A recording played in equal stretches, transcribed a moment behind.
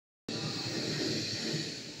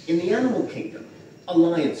In the animal kingdom,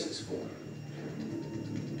 alliances form.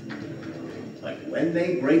 But when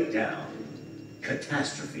they break down,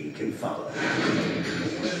 catastrophe can follow.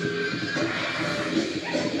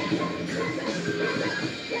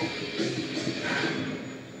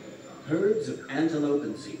 Herds of antelope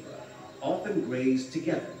and zebra often graze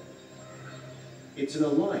together. It's an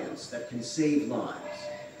alliance that can save lives.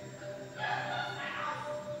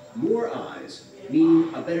 More eyes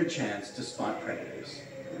mean a better chance to spot predators.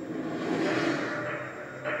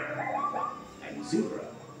 And zebra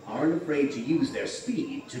aren't afraid to use their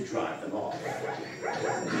speed to drive them off.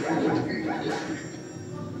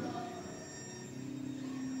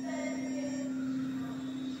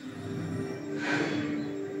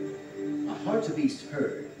 A hartebeest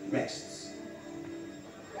herd rests,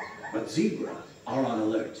 but zebra are on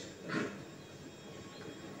alert.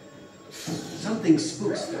 Something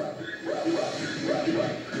spooks them.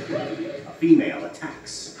 A female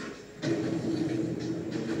attacks.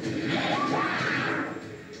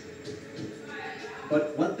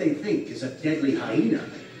 But what they think is a deadly hyena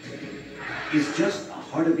is just a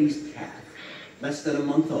hartebeest calf, less than a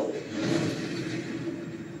month old.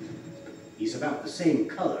 He's about the same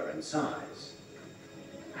color and size.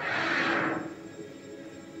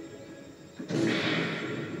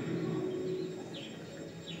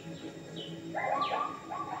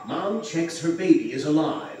 Mom checks her baby is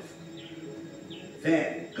alive,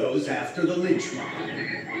 then goes after the lynch mob.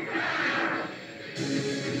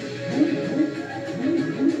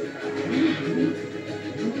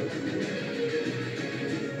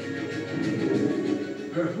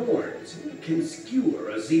 Her horns can skewer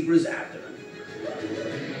a zebra's abdomen.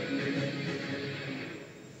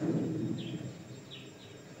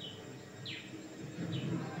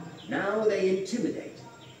 Now they intimidate,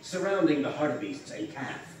 surrounding the hartebeests and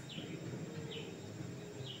calf.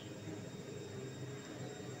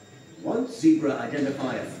 Once zebra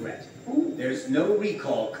identify a threat, there's no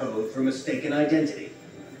recall code for mistaken identity.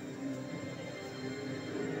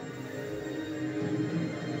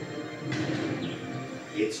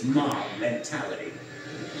 It's mob mentality.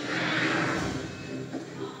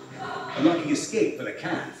 A lucky escape for the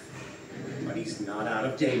calf, but he's not out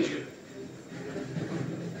of danger.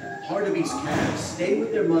 Hartebeest calves stay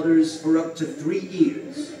with their mothers for up to 3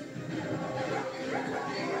 years.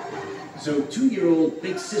 So 2-year-old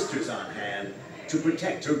big sister's on hand to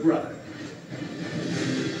protect her brother.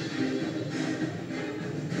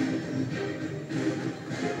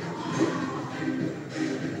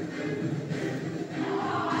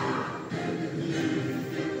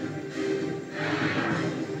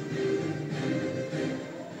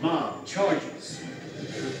 Mom charges,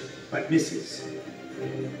 but misses.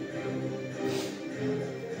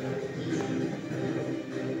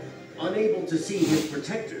 Unable to see his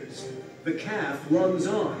protectors, the calf runs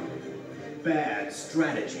on. Bad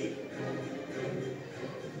strategy.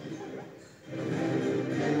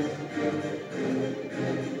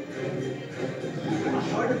 A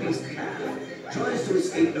hartebeest calf tries to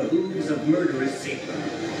escape the hooves of murderous zebra,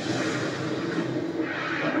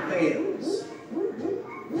 but fails.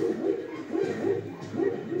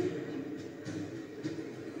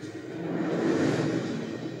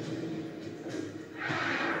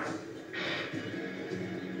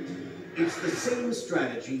 It's the same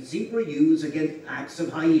strategy zebra use against packs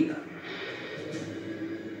of hyena.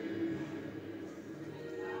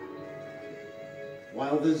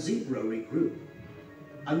 While the zebra regroup,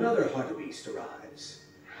 another hartebeest arrives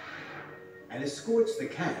and escorts the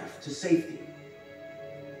calf to safety.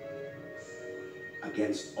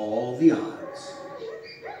 Against all the odds,